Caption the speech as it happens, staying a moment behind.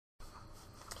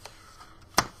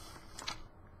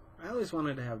always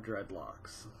wanted to have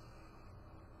dreadlocks.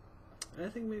 And I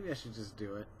think maybe I should just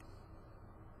do it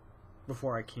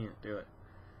before I can't do it.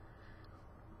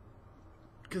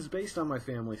 Because based on my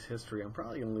family's history, I'm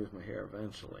probably going to lose my hair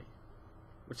eventually.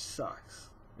 Which sucks.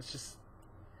 It's just,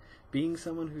 being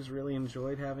someone who's really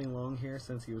enjoyed having long hair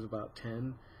since he was about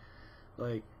 10,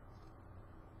 like,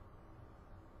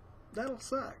 that'll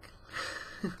suck.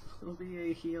 It'll be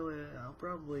a heel. I'll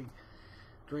probably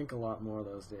drink a lot more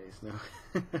those days. No,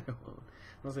 I won't.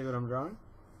 Want to see what I'm drawing?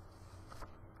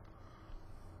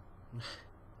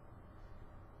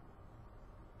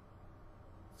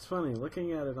 It's funny,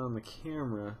 looking at it on the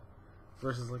camera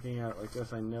versus looking at it like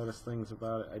this, I notice things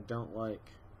about it I don't like.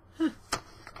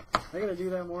 I gotta do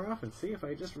that more often. See, if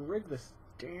I just rig this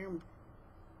damn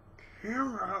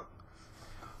camera up.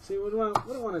 See, what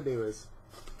I want to do is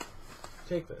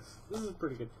take this. This is a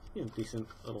pretty good, decent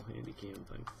little handy cam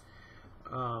thing.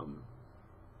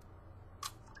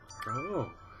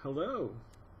 Oh, hello.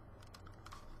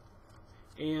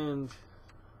 And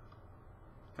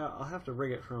I'll have to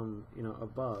rig it from,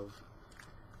 above.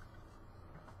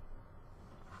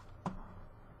 I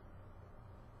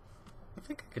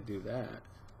think I could do that.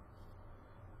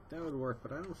 That would work,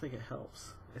 but I don't think it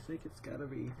helps. I think it's gotta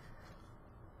be...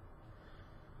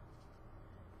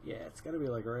 Yeah, it's gotta be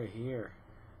like right here.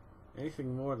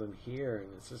 Anything more than here, and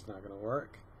it's just not gonna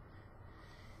work.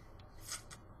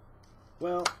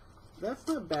 Well, that's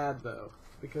not bad though,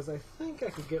 because I think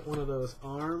I could get one of those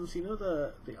arms. You know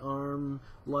the arm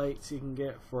lights you can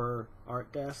get for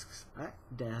art desks?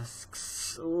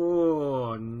 Desks.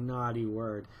 Oh, naughty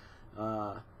word.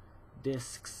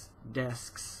 Desks.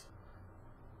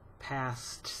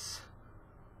 Pasts.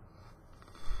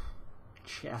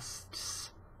 Chests.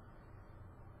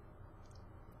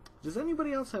 Does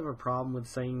anybody else have a problem with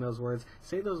saying those words?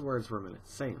 Say those words for a minute.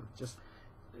 Say them. Just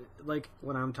like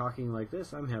when I'm talking like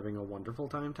this, I'm having a wonderful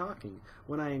time talking.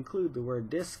 When I include the word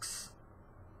discs,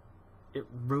 it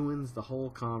ruins the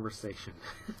whole conversation.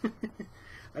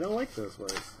 I don't like those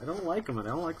words. I don't like them. I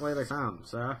don't like the way they sound.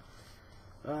 So,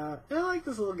 I like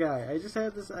this little guy. I just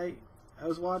had this. I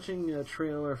was watching a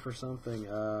trailer for something.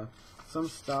 Some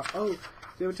stuff. Oh,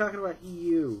 they were talking about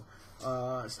EU.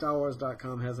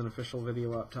 StarWars.com has an official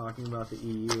video up talking about the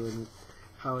EU and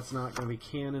how it's not going to be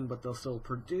canon, but they'll still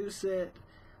produce it,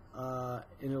 and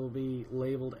it will be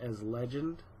labeled as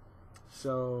Legend.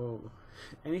 So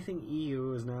anything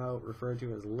EU is now referred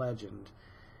to as Legend.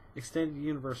 Extended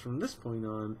Universe from this point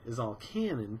on is all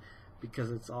canon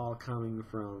because it's all coming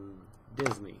from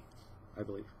Disney, I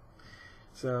believe.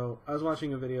 So I was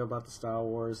watching a video about the Star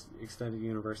Wars Extended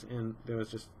Universe, and there was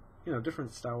just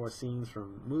different Star Wars scenes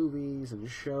from movies and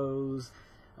shows,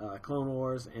 Clone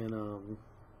Wars, and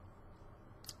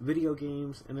video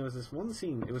games. And there was this one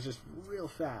scene. It was just real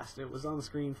fast. It was on the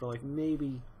screen for like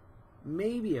maybe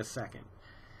a second,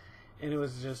 and it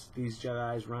was just these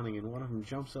Jedi's running, and one of them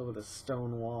jumps over the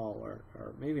stone wall, or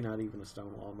maybe not even a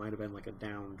stone wall. It might have been like a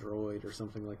downed droid or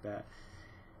something like that.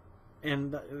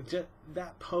 And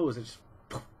that pose,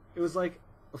 it was like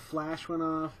a flash went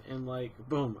off, and like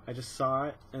boom, I just saw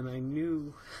it, and I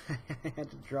knew I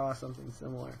had to draw something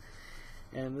similar.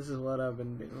 And this is what I've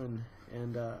been doing,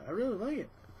 and I really like it.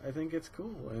 I think it's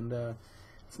cool, and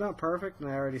it's not perfect, and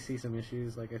I already see some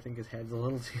issues. Like I think his head's a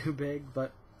little too big,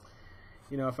 but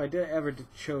if I ever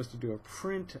chose to do a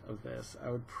print of this,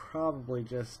 I would probably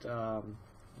just do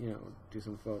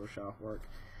some Photoshop work.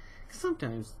 'Cause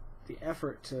sometimes the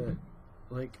effort to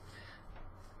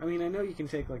I know you can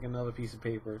take like another piece of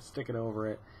paper, stick it over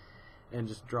it, and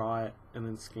just draw it, and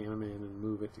then scan them in and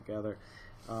move it together.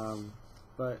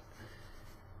 But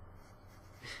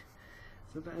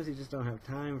sometimes you just don't have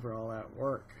time for all that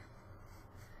work.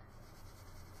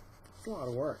 It's a lot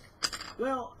of work.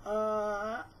 Well,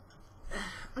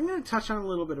 I'm going to touch on a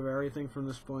little bit of everything from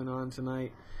this point on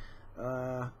tonight.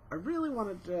 I really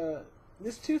wanted to...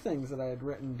 There's two things that I had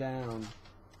written down.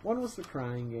 One was the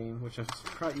crying game, which you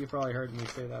probably heard me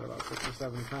say that about 6 or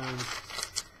 7 times.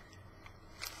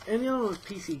 And the other one was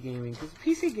PC gaming, because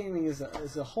PC gaming is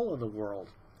a whole other world.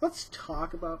 Let's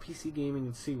talk about PC gaming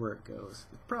and see where it goes.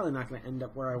 It's probably not going to end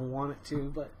up where I want it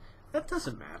to, but that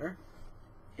doesn't matter.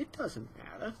 It doesn't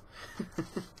matter.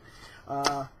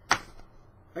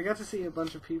 I got to see a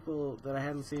bunch of people that I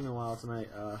hadn't seen in a while tonight.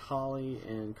 Holly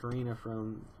and Karina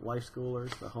from Life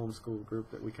Schoolers, the homeschool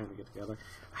group that we kind of get together.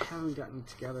 I haven't gotten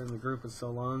together in the group in so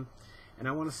long, and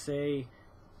I want to say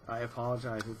I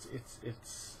apologize.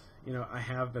 It's I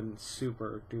have been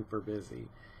super duper busy,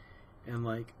 and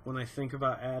like when I think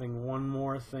about adding one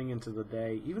more thing into the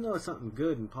day, even though it's something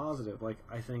good and positive, like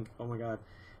I think, oh my God,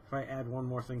 if I add one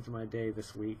more thing to my day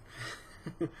this week,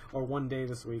 or one day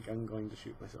this week I'm going to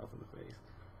shoot myself in the face.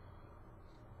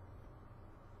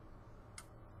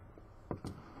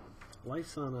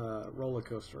 Life's on a roller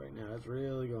coaster right now. It's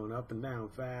really going up and down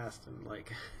fast, and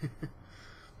like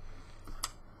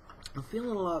I'm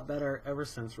feeling a lot better ever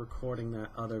since recording that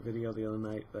other video the other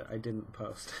night that I didn't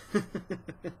post.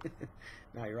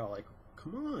 Now you're all like,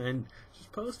 come on,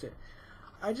 just post it.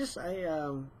 I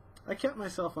kept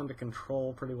myself under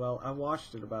control pretty well. I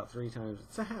watched it about 3 times.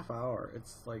 It's a half hour.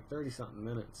 It's like 30-something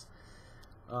minutes.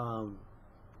 But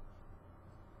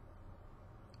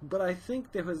I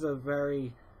think there was a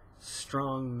very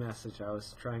strong message I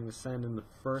was trying to send in the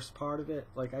first part of it.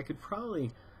 Like, I could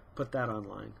probably put that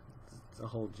online. It's a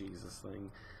whole Jesus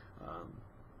thing.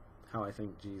 How I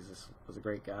think Jesus was a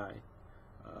great guy.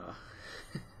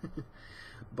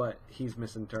 But he's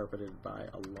misinterpreted by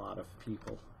a lot of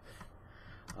people.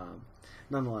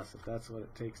 Nonetheless, if that's what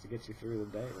it takes to get you through the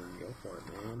day, then go for it,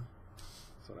 man.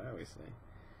 That's what I always say.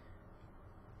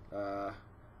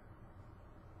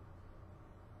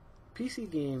 PC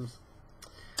games.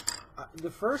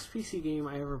 The first PC game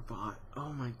I ever bought,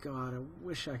 oh my god, I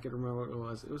wish I could remember what it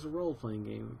was. It was a role-playing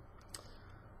game.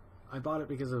 I bought it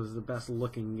because it was the best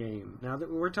looking game. Now,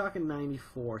 that we're talking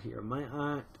 94 here. My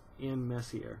aunt, Ann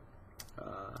Messier,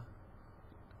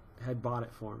 had bought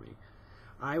it for me.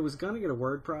 I was going to get a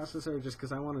word processor just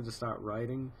because I wanted to start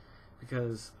writing,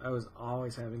 because I was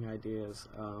always having ideas.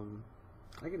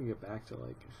 I gotta get back to,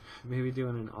 like, maybe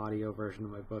doing an audio version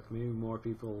of my book. Maybe more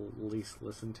people at least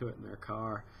listen to it in their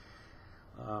car.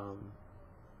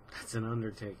 That's an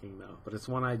undertaking, though, but it's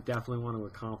one I definitely want to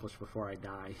accomplish before I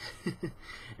die.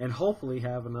 And hopefully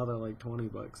have another, like, 20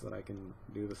 books that I can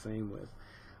do the same with.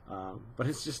 But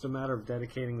it's just a matter of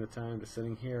dedicating the time to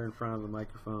sitting here in front of the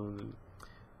microphone and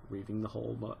reading the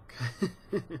whole book.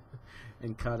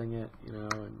 And cutting it, you know,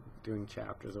 and doing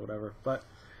chapters or whatever. But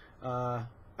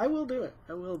I will do it.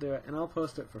 I will do it. And I'll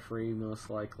post it for free, most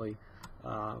likely.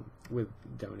 With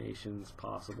donations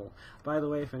possible. By the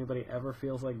way, if anybody ever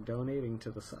feels like donating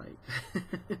to the site,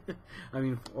 I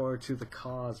mean, or to the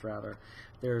cause rather,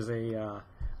 there's a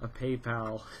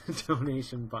PayPal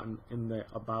donation button in the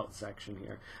About section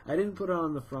here. I didn't put it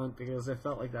on the front because I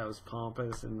felt like that was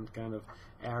pompous and kind of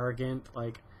arrogant,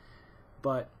 like,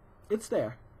 but it's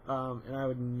there. And I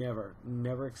would never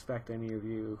expect any of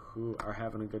you who are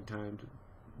having a good time to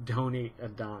donate a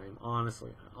dime.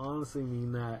 Honestly, I honestly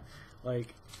mean that.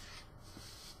 Like,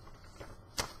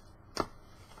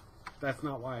 that's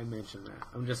not why I mentioned that.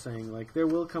 I'm just saying, like, there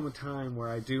will come a time where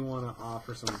I do want to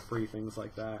offer some free things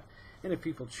like that. And if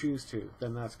people choose to,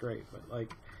 then that's great. But,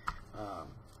 like,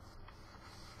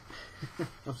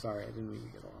 I'm sorry, I didn't mean to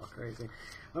get all crazy.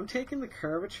 I'm taking the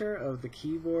curvature of the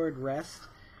keyboard wrist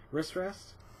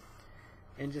rest,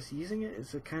 and just using it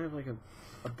as a kind of like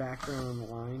a background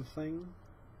line thing.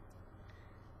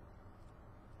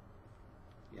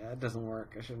 Yeah, it doesn't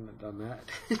work. I shouldn't have done that.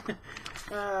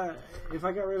 If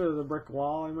I got rid of the brick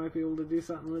wall, I might be able to do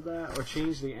something with that. Or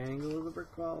change the angle of the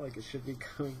brick wall, like it should be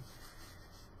going.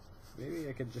 Maybe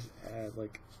I could just add,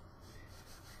 like,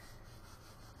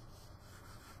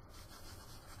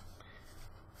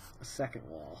 a second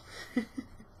wall. I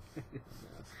don't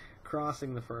know.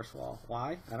 Crossing the first wall.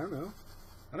 Why? I don't know.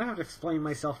 I don't have to explain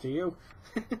myself to you.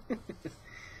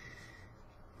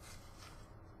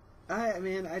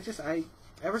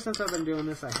 Ever since I've been doing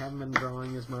this, I haven't been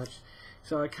drawing as much.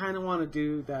 So I kind of want to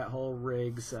do that whole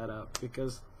rig setup,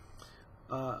 because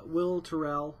Will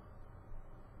Terrell,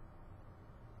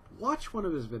 watch one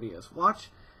of his videos. Watch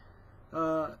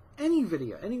any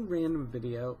video, any random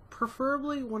video,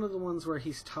 preferably one of the ones where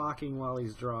he's talking while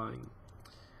he's drawing.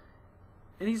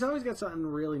 And he's always got something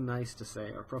really nice to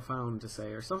say, or profound to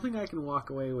say, or something I can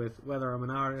walk away with, whether I'm an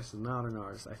artist or not an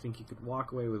artist. I think you could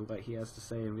walk away with what he has to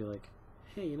say and be like,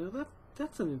 hey, you know,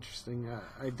 that's an interesting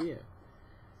idea.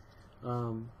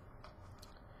 You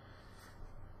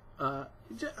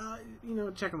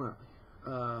know, check him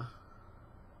out.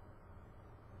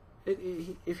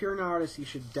 If you're an artist, you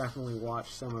should definitely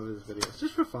watch some of his videos,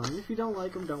 just for fun. If you don't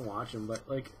like him, don't watch him. But,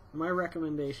 like, my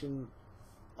recommendation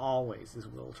always is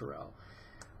Will Terrell.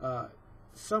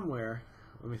 Somewhere,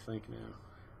 let me think now.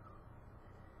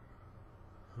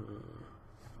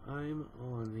 I'm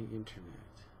on the internet.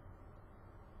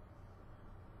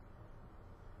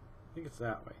 I think it's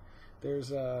that way.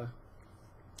 There's a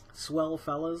Swell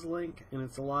Fellas link, and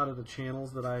it's a lot of the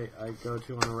channels that I go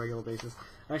to on a regular basis.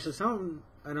 Actually, some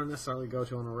I don't necessarily go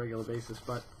to on a regular basis,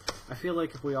 but I feel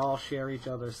like if we all share each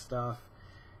other's stuff,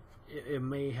 it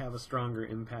may have a stronger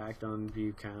impact on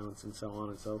view counts and so on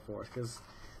and so forth. Because,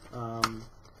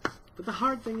 but the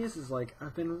hard thing is like,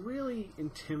 I've been really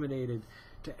intimidated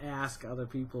to ask other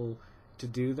people to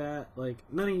do that. Like,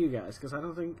 none of you guys, because I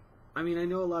don't think, I mean, I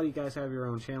know a lot of you guys have your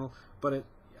own channel, but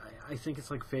I think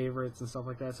it's like favorites and stuff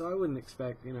like that, so I wouldn't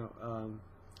expect, you know,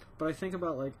 but I think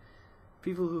about like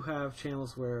people who have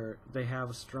channels where they have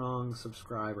a strong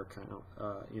subscriber count,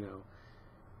 you know,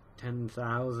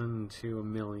 10,000 to a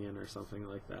million or something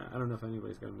like that. I don't know if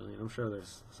anybody's got a million. I'm sure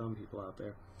there's some people out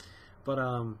there, but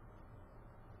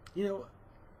you know,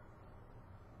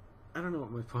 I don't know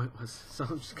what my point was, so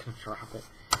I'm just gonna drop it.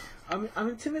 I'm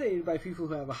intimidated by people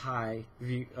who have a high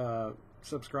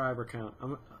subscriber count. I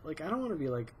don't want to be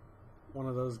like one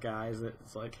of those guys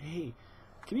that's like, hey,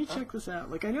 can you check this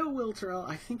out? Like, I know Will Terrell,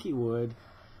 I think he would,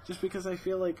 just because I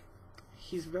feel like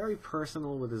he's very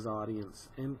personal with his audience,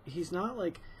 and he's not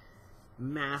like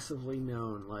massively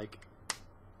known. Like,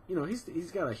 you know,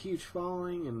 he's got a huge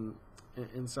following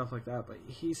and stuff like that, but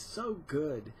he's so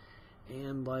good,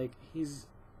 and like he's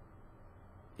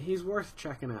worth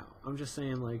checking out. I'm just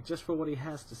saying, like, just for what he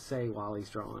has to say while he's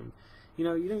drawing. You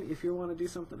know, if you want to do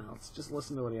something else, just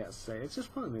listen to what he has to say. It's just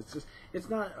fun. It's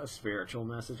not a spiritual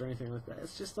message or anything like that.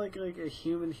 It's just like a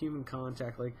human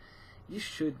contact. Like, you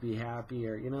should be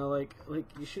happier. You know, like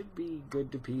you should be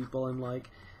good to people, and like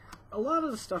a lot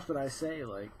of the stuff that I say,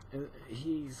 like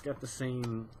he's got the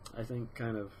same, I think,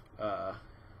 kind of I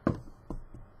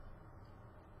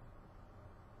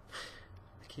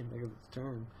can't think of the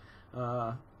term.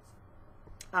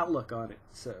 Outlook on it.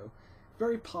 So,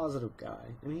 very positive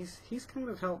guy, and he's kind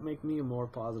of helped make me a more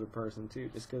positive person too,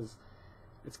 just because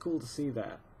it's cool to see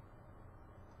that.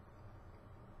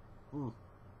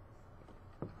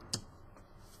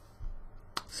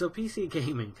 So PC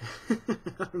gaming. I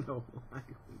don't know why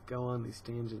we go on these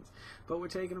tangents, but we're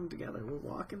taking them together. We're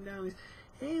walking down these.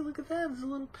 Hey, look at that! There's a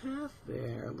little path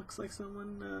there. It looks like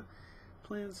someone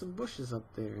planted some bushes up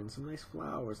there and some nice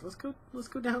flowers. Let's go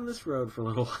down this road for a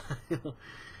little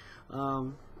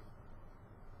while.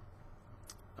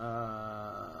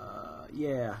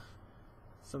 Yeah.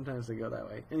 Sometimes they go that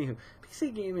way. Anywho,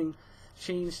 PC gaming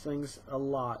changed things a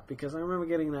lot, because I remember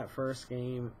getting that first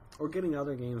game, or getting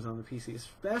other games on the PC,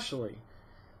 especially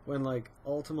when like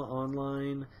Ultima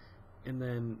Online, and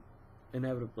then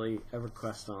inevitably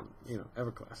EverQuest on, you know,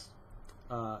 EverQuest.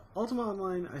 Ultima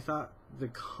Online, I thought the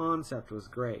concept was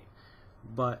great,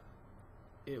 but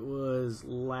it was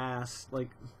like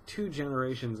 2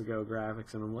 generations ago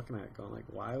graphics, and I'm looking at it going like,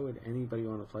 why would anybody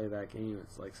want to play that game?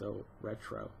 It's like so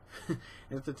retro.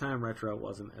 At the time, retro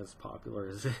wasn't as popular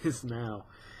as it is now.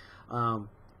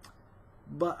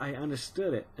 But I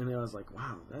understood it, and I was like,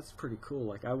 wow, that's pretty cool.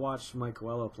 Like, I watched Mike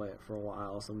Coelho play it for a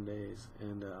while some days,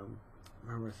 and I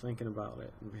remember thinking about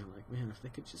it and being like, man, if they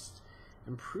could just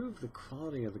improve the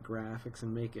quality of the graphics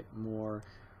and make it more,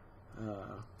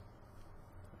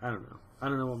 I don't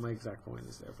know what my exact point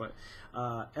is there, but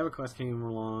EverQuest came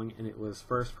along, and it was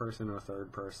first person or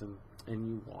third person, and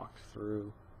you walked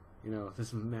through, you know,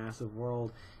 this massive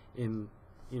world in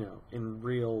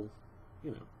real,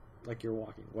 you know, like you're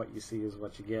walking. What you see is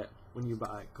what you get when you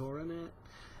buy Coronet.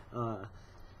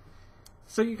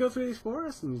 So you go through these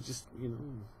forests, and you just, you know,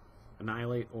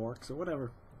 annihilate orcs or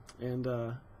whatever, and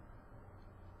I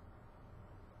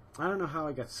don't know how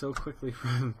I got so quickly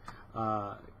from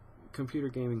computer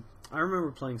gaming. I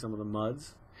remember playing some of the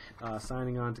MUDs,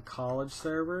 signing on to college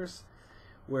servers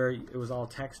where it was all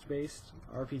text-based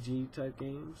RPG type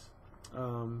games.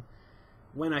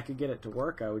 When I could get it to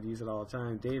work, I would use it all the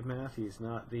time. Dave Matthews,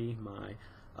 not he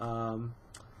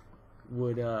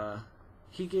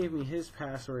gave me his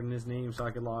password and his name so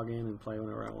I could log in and play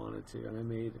whenever I wanted to, and I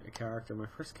made a character. My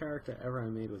first character ever I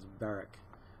made was Barrack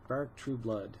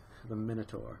Trueblood, the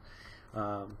Minotaur.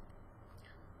 And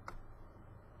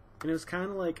it was kind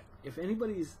of like, if you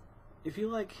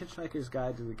like Hitchhiker's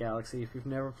Guide to the Galaxy, if you've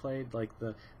never played like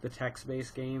the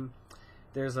text-based game,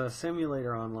 there's a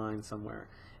simulator online somewhere.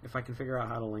 If I can figure out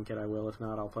how to link it, I will. If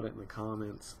not, I'll put it in the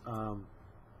comments. And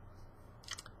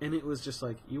it was just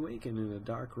like, you awaken in a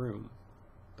dark room.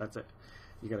 That's it.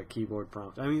 You got a keyboard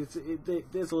prompt. I mean,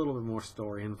 there's a little bit more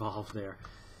story involved there.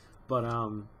 But,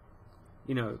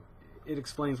 you know, it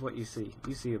explains what you see.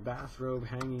 You see a bathrobe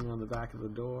hanging on the back of the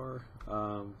door.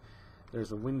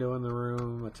 There's a window in the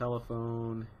room, a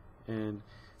telephone, and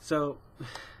so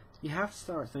you have to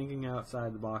start thinking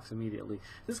outside the box immediately.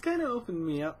 This kind of opened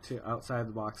me up to outside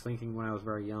the box thinking when I was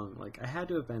very young. Like, I had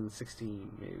to have been 16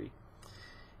 maybe,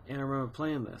 and I remember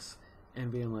playing this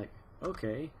and being like,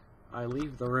 okay, I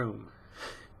leave the room,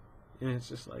 and it's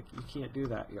just like, you can't do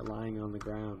that. You're lying on the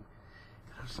ground.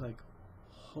 And I was like,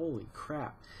 holy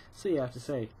crap. So you have to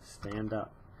say, stand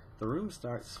up. The room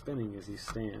starts spinning as you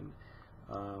stand.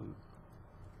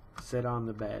 Sit on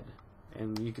the bed,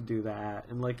 and you could do that,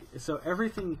 and like, so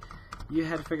everything you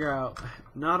had to figure out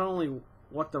not only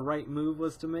what the right move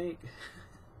was to make,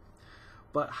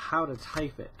 but how to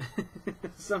type it.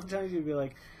 Sometimes you'd be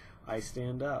like, I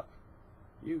stand up.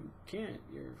 You can't.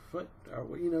 Your foot,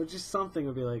 or you know, just something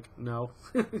would be like, no.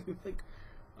 Like,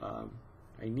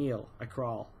 I kneel. I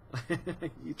crawl.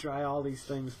 You try all these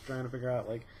things trying to figure out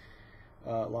like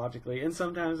logically, and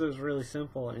sometimes it was really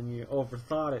simple, and you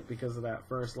overthought it because of that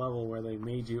first level where they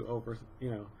made you over. You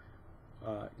know,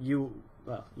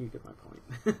 well, you get my point.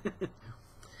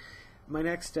 My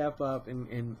next step up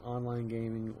in online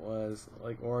gaming was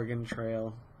like Oregon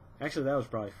Trail. Actually, that was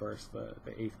probably first, the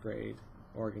 8th grade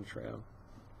Oregon Trail.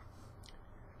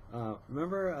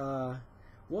 Remember,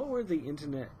 what were the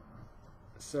internet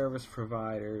service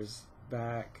providers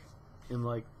back in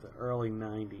like the early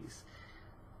 90s?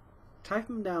 Type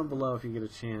them down below if you get a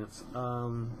chance.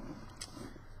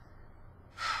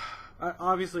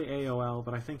 Obviously AOL,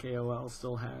 but I think AOL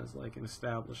still has like an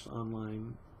established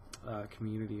online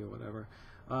community or whatever.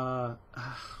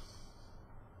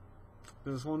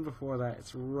 There's one before that.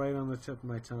 It's right on the tip of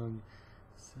my tongue.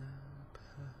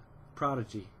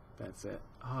 Prodigy. That's it.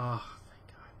 Oh, thank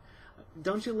God.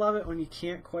 Don't you love it when you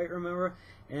can't quite remember,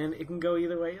 and it can go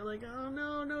either way? You're like, oh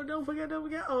no, don't forget.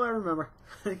 Oh, I remember.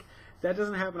 Like, that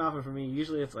doesn't happen often for me.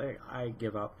 Usually it's like, I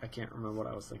give up. I can't remember what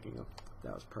I was thinking of.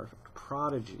 That was perfect.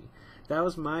 Prodigy. That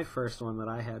was my first one that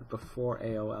I had before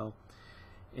AOL.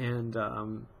 And,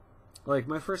 like,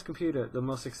 my first computer, the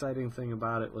most exciting thing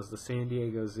about it was the San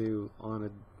Diego Zoo on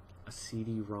a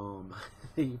CD-ROM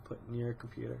that you put in your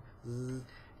computer. It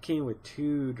came with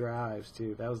 2 drives,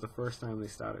 too. That was the first time they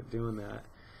started doing that,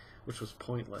 which was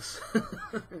pointless.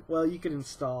 Well, you could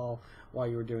install while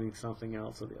you were doing something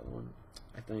else with the other one,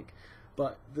 I think.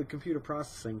 But the computer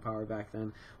processing power back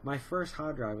then, my first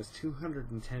hard drive was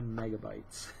 210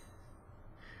 megabytes.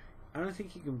 I don't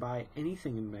think you can buy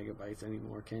anything in megabytes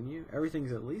anymore, can you?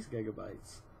 Everything's at least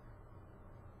gigabytes.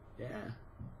 Yeah.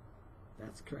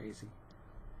 That's crazy.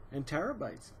 And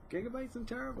terabytes. Gigabytes and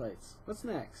terabytes. What's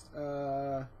next?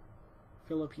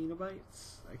 Filipino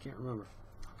bytes? I can't remember.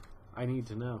 I need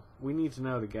to know. We need to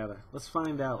know together. Let's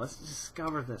find out. Let's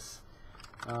discover this.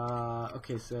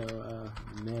 Okay, so,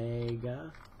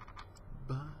 mega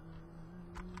byte.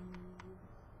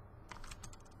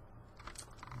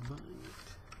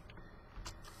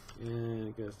 And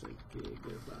it goes to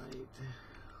gigabyte.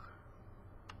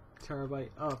 Terabyte.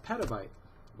 Oh, petabyte.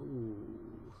 Ooh.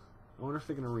 I wonder if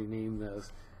they're going to rename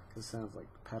those, because it sounds like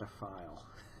pedophile.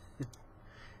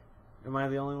 Am I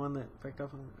the only one that picked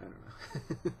up on it? I don't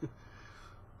know.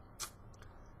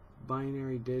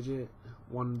 Binary digit,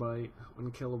 1 byte,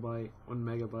 1 kilobyte, 1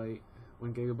 megabyte,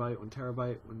 1 gigabyte, 1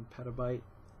 terabyte, 1 petabyte,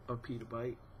 or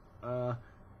petabyte,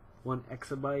 1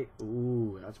 exabyte.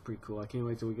 Ooh, that's pretty cool. I can't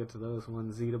wait till we get to those.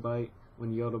 1 zettabyte,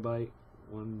 1 yottabyte,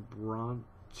 1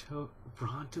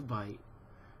 brontobyte.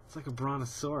 It's like a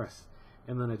brontosaurus.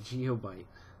 And then a geobyte.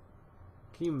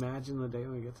 Can you imagine the day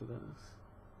when we get to those?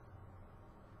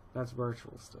 That's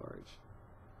virtual storage.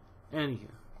 Anywho,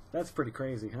 that's pretty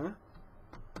crazy, huh?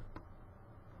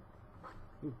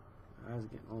 Ooh, my eyes are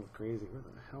getting all crazy. Where the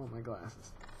hell are my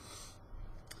glasses?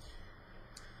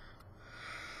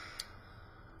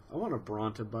 I want a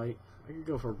brontobyte. I could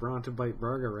go for a brontobyte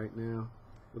burger right now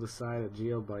with a side of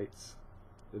geobytes.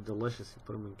 They're delicious. You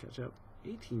put them in ketchup.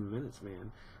 18 minutes,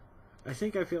 man. I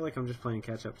feel like I'm just playing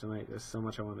catch up tonight. There's so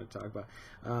much I wanted to talk about.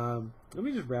 Let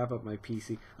me just wrap up my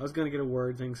PC. I was going to get a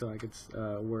Word thing so I could,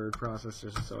 Word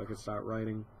processor so I could start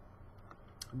writing.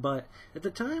 But at the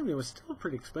time, there was still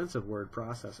pretty expensive Word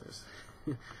processors.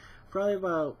 Probably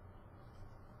about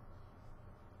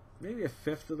maybe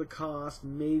 1/5 of the cost,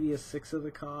 maybe 1/6 of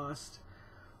the cost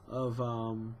of,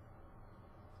 I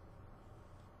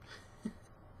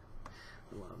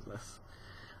love this.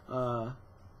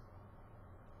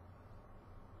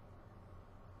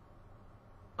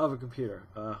 Of a computer,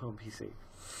 home PC.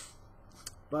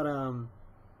 But I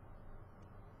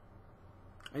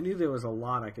knew there was a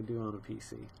lot I could do on a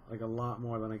PC, like a lot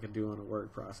more than I could do on a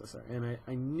word processor, and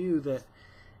I knew that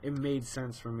it made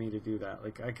sense for me to do that.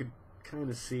 Like, I could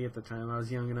kind of see at the time I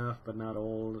was young enough but not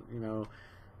old, you know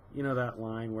that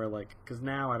line where, like, because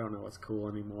now I don't know what's cool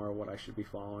anymore, what I should be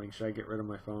following. Should I get rid of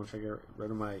my phone? Should I get rid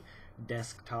of my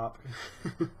desktop?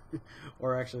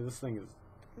 Or actually, this thing is...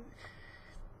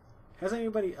 Has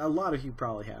anybody, a lot of you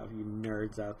probably have, you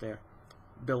nerds out there,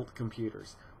 built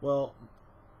computers. Well,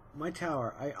 my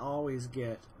tower, I always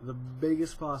get the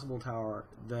biggest possible tower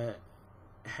that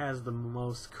has the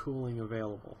most cooling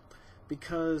available.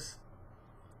 Because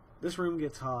this room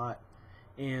gets hot,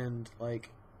 and, like,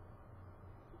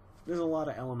 there's a lot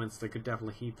of elements that could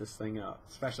definitely heat this thing up,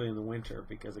 especially in the winter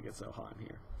because it gets so hot in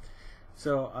here.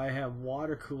 So I have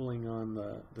water cooling on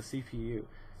the CPU.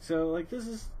 So like this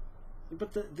is,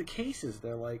 but the cases,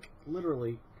 they're like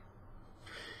literally,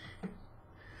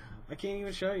 I can't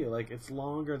even show you. Like it's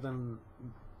longer than,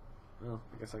 well,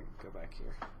 I guess I could go back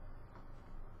here.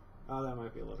 Oh, that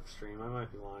might be a little extreme. I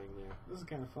might be lying there. This is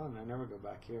kind of fun. I never go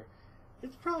back here.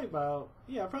 It's probably about,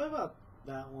 yeah, probably about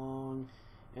that long,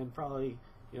 and probably,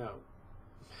 you know,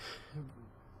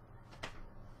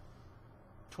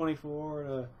 24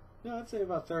 to, no, I'd say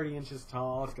about 30 inches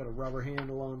tall. It's got a rubber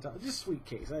handle on top. Just sweet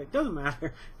case. It doesn't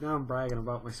matter. Now I'm bragging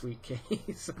about my sweet case.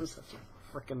 I'm such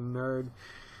a freaking nerd.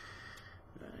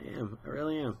 I am. I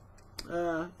really am.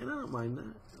 And I don't mind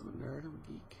that. I'm a nerd. I'm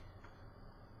a geek.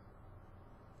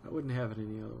 I wouldn't have it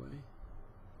any other way.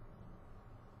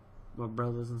 My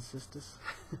brothers and sisters.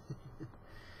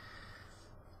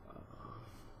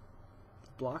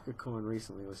 Block of Corn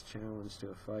recently was challenged to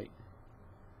a fight.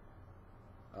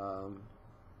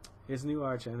 His new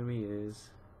arch enemy is,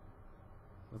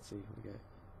 let's see, we got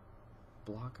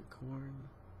Block of Corn,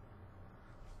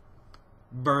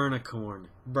 Burn-a-Corn,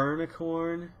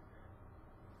 Burn-a-Corn,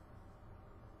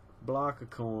 Block of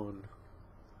Corn.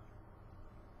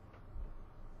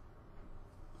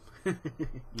 You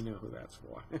know who that's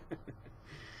for.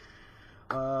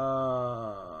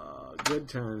 Good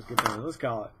times, good times. Let's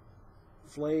call it.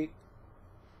 It's late.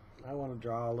 I want to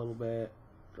draw a little bit,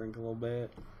 drink a little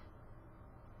bit.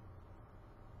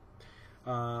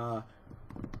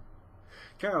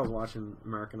 Carol's watching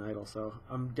American Idol, so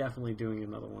I'm definitely doing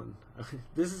another one.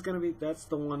 This is gonna be, that's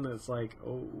the one that's like,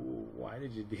 oh, why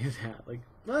did you do that? Like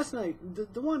last night,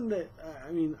 the one that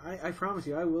I mean, I promise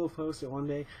you, I will post it one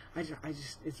day. I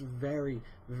just, it's very,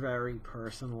 very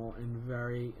personal and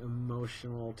very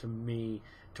emotional to me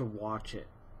to watch it.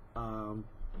 I'm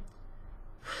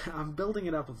building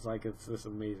it up as like it's this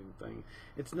amazing thing.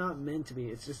 It's not meant to be.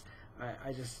 It's just,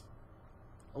 I just,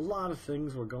 a lot of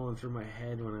things were going through my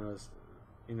head when I was,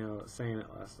 you know, saying it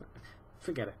last night.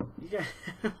 Forget it. You guys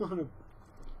want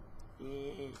to...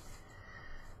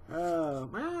 Oh,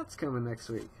 my aunt's coming next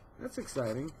week. That's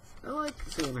exciting. I like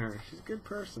seeing her. She's a good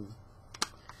person.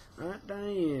 Aunt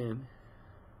Diane.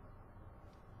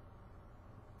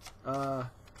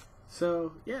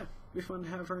 So, yeah, it'd be fun to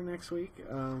have her next week.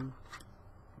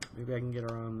 Maybe I can get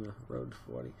her on the road to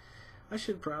 40. I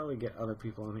should probably get other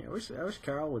people on here. I wish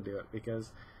Carol would do it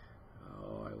because,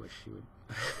 oh, I wish she would.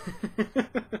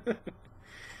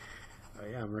 Oh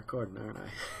yeah, I'm recording, aren't I?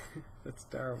 That's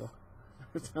terrible.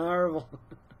 It's horrible.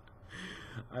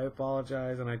 I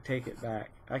apologize and I take it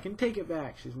back. I can take it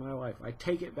back. She's my wife. I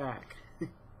take it back.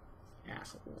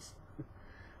 Assholes.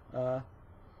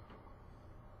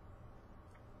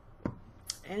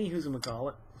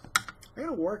 Anywho's-a-macallit. I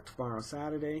gotta work tomorrow,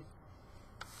 Saturday.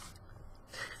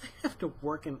 I have to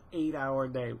work an 8-hour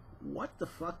day. What the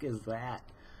fuck is that?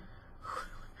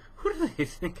 Who do they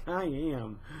think I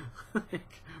am?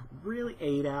 Like, really,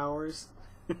 8 hours?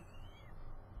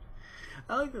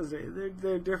 I like those.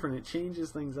 They're different. It changes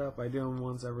things up. I do them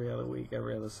once every other week,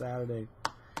 every other Saturday,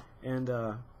 and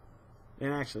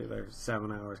actually they're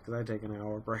 7 hours because I take an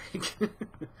hour break.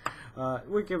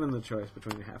 We're given the choice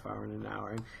between a half hour and an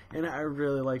hour, and I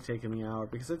really like taking the hour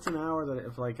because it's an hour that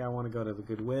if like I want to go to the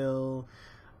Goodwill,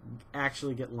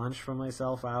 actually get lunch for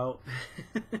myself out.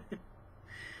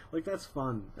 Like that's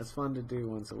fun. That's fun to do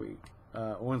once a week,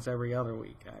 once every other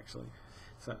week actually.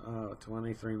 So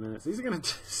 23 minutes. These are gonna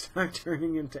start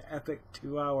turning into epic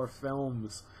 2-hour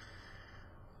films.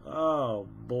 Oh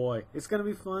boy, it's gonna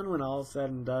be fun when all's said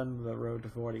and done. The road to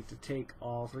 40 to take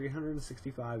all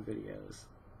 365 videos,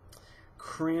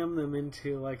 cram them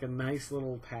into like a nice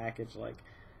little package, like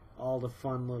all the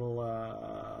fun little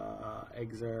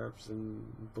excerpts and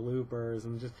bloopers,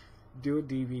 and just do a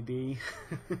DVD.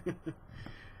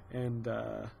 And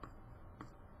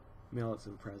mail it to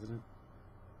the president.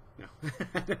 No,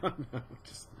 I don't know.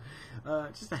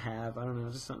 Just to have. I don't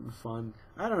know. Just something fun.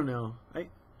 I don't know. I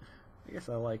guess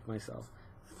I like myself.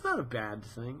 It's not a bad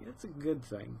thing. It's a good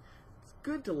thing. It's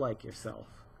good to like yourself.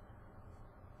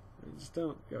 Just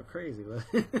don't go crazy with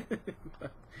it.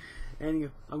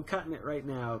 Anyway, I'm cutting it right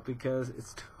now because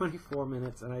it's 24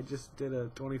 minutes and I just did a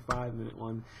 25-minute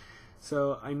one.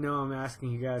 So I know I'm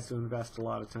asking you guys to invest a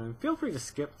lot of time. Feel free to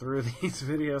skip through these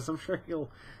videos. I'm sure you'll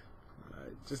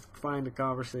just find a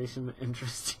conversation that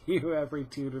interests you every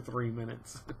 2 to 3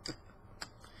 minutes.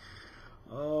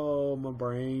 Oh, my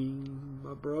brain,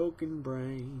 my broken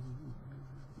brain,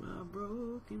 my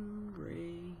broken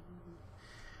brain.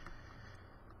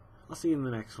 I'll see you in the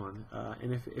next one.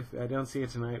 And if I don't see you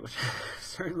tonight, which I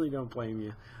certainly don't blame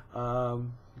you,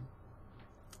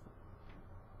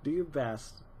 do your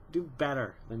best. Do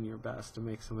better than your best to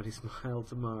make somebody smile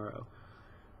tomorrow.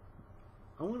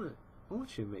 I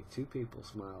want you to make 2 people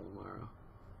smile tomorrow.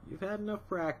 You've had enough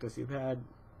practice. You've had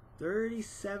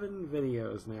 37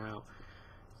 videos now.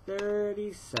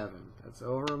 37. That's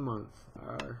over a month.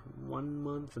 Our 1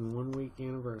 month and 1 week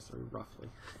anniversary, roughly.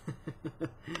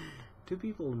 2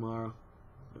 people tomorrow.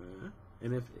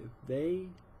 And if they...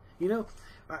 You know,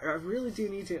 I really do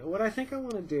need to... What I think I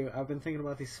want to do... I've been thinking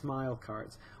about these smile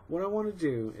cards. What I want to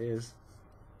do is...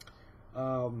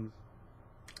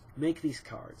 make these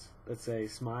cards that say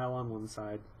smile on one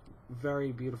side.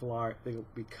 Very beautiful art. They'll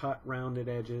be cut rounded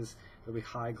edges. There'll be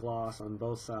high gloss on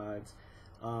both sides.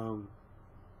 And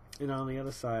on the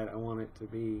other side, I want it to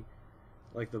be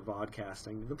like the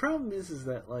vodcasting. The problem is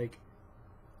that like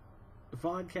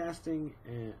vodcasting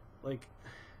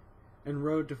and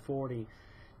Road to 40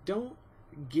 don't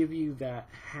give you that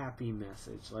happy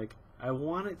message. Like, I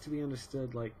want it to be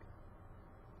understood like,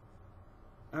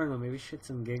 I don't know, maybe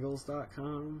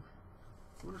shitsandgiggles.com.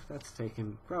 I wonder if that's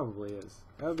taken. Probably is.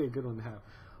 That would be a good one to have.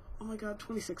 Oh my god,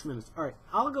 26 minutes. Alright,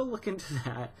 I'll go look into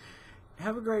that.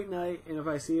 Have a great night, and if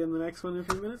I see you in the next one in a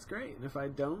few minutes, great. And if I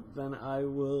don't, then I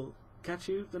will catch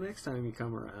you the next time you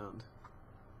come around.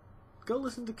 Go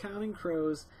listen to Counting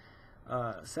Crows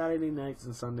Saturday nights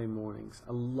and Sunday mornings.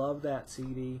 I love that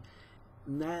CD,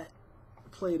 and that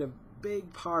played a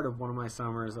big part of one of my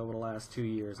summers over the last 2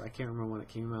 years. I can't remember when it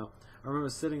came out. I remember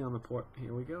sitting on the porch.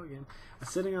 Here we go again.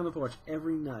 Sitting on the porch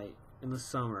every night in the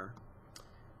summer,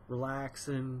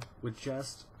 relaxing with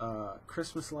just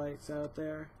Christmas lights out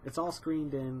there. It's all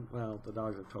screened in. Well, the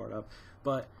dogs are tore up,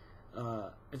 but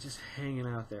just hanging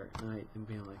out there at night and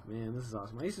being like, man, this is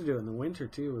awesome. I used to do it in the winter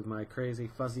too with my crazy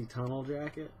fuzzy tunnel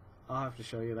jacket. I'll have to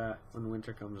show you that when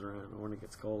winter comes around or when it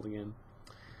gets cold again.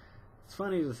 It's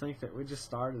funny to think that we just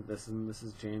started this and this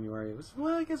is January. It was,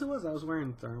 well, I guess it was. I was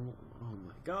wearing thermal. Oh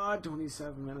my god,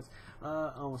 27 minutes.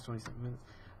 Almost 27 minutes.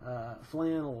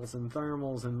 Flannels and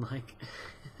thermals and like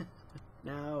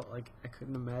now, like, I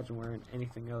couldn't imagine wearing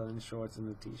anything other than shorts and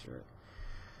a t-shirt.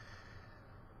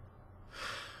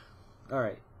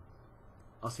 Alright.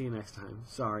 I'll see you next time.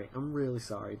 Sorry. I'm really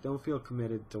sorry. Don't feel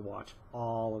committed to watch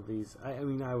all of these. I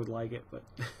mean, I would like it, but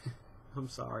I'm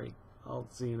sorry. I'll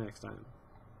see you next time.